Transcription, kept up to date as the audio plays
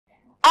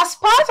As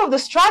part of the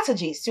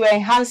strategies to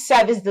enhance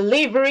service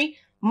delivery,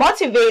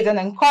 motivate and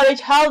encourage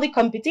healthy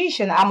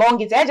competition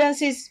among its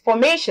agencies'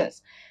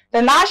 formations,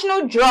 the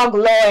National Drug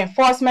Law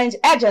Enforcement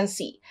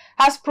Agency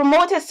has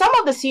promoted some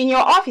of the senior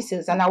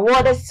officers and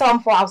awarded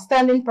some for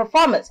outstanding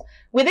performance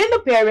within the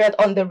period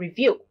under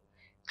review.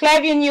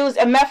 Clearview News'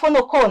 Emefon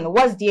Okon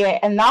was there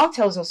and now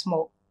tells us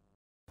more.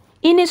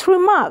 In his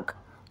remark,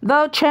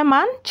 the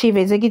Chairman, Chief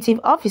Executive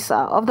Officer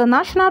of the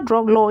National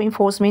Drug Law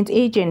Enforcement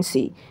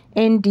Agency,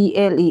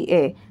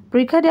 Ndlea,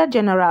 Brigadier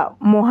General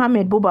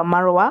Mohammed Buba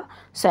Marwa,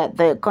 said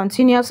the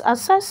continuous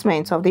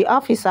assessment of the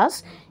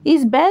officers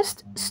is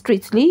based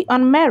strictly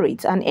on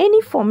merit, and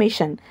any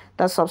formation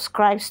that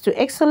subscribes to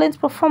excellent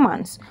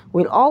performance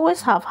will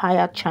always have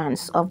higher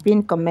chance of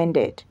being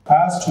commended.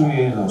 Past 2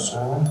 years or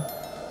so,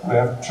 we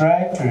have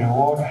tried to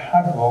reward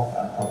hard work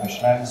and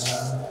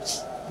professionalism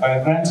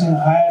by granting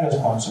higher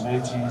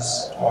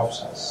responsibilities to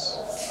officers.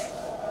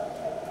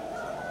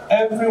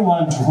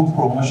 Everyone to whom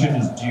promotion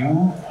is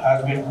due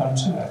has been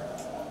considered.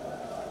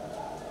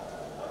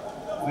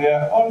 We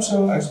are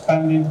also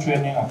expanding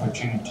training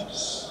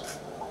opportunities.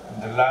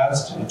 In the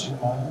last 18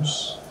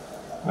 months,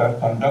 we have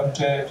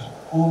conducted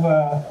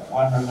over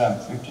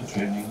 150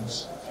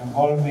 trainings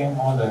involving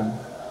more than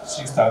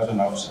 6,000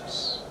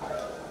 officers.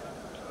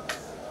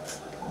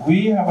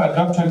 We have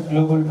adopted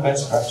global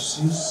best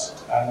practices,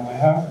 and we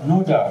have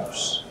no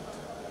doubts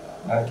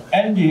that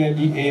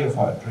Ndlea of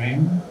our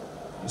dream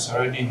is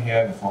already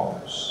here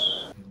before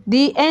us.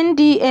 The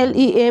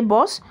Ndlea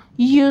boss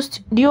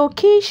used the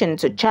occasion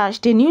to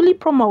charge the newly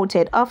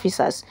promoted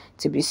officers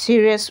to be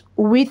serious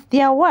with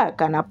their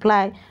work and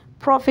apply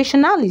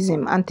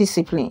professionalism and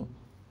discipline.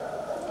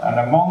 And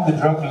among the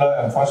drug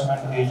law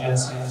enforcement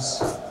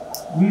agencies,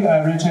 we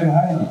are rated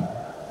highly.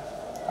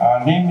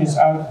 Our name is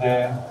out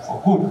there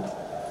for good.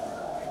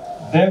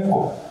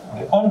 Therefore,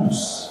 the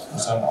onus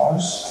is on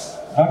us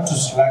not to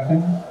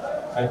slacken,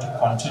 but to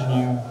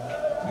continue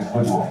the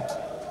good work.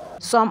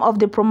 Some of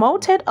the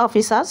promoted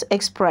officers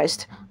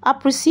expressed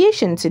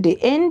appreciation to the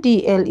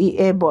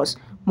Ndlea boss,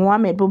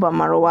 Mohammed Buba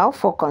Marwa,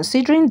 for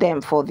considering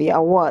them for the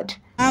award.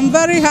 I'm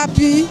very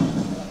happy,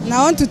 and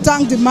I want to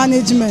thank the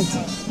management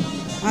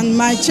and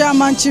my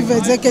chairman, chief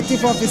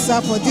executive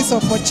officer, for this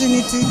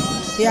opportunity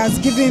he has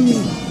given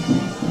me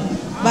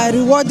by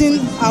rewarding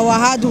our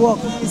hard work.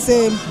 It's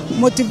a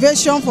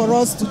motivation for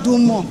us to do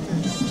more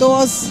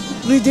towards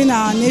ridding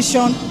our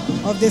nation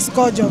of the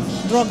scourge of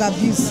drug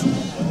abuse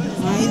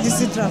and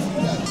illicit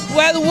trafficking.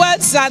 Well,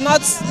 words are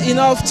not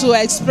enough to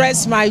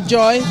express my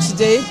joy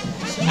today,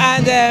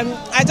 and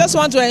I just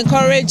want to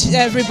encourage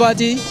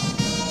everybody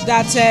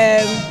that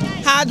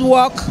hard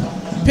work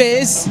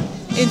pays,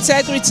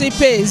 integrity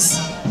pays,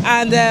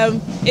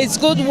 and it's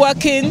good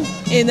working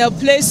in a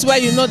place where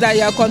you know that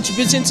you are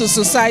contributing to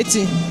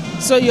society,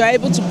 so you are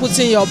able to put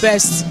in your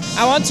best.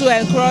 I want to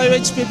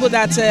encourage people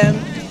that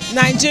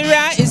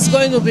Nigeria is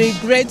going to be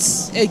great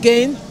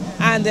again,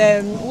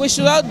 and we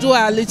should all do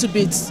a little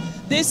bit.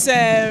 This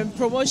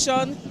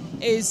promotion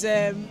is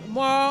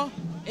more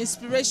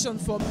inspiration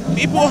for me.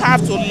 People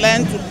have to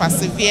learn to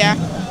persevere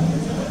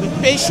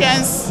with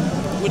patience,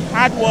 with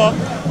hard work,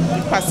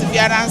 with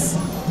perseverance.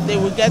 They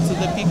will get to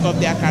the peak of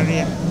their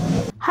career.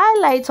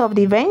 Highlights of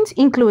the event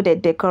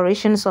included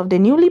decorations of the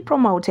newly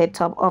promoted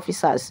top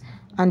officers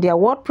and the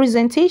award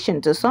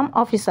presentation to some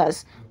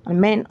officers and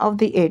men of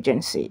the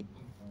agency.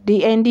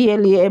 The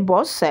Ndlea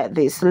boss said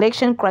the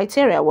selection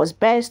criteria was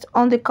based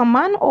on the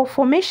command or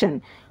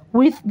formation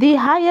with the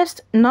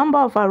highest number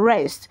of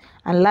arrests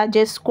and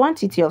largest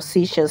quantity of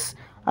seizures,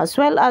 as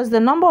well as the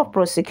number of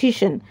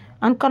prosecution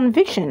and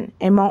conviction,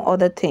 among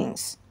other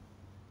things.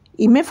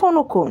 Emefon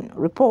Okon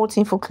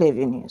reporting for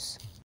Clearview News.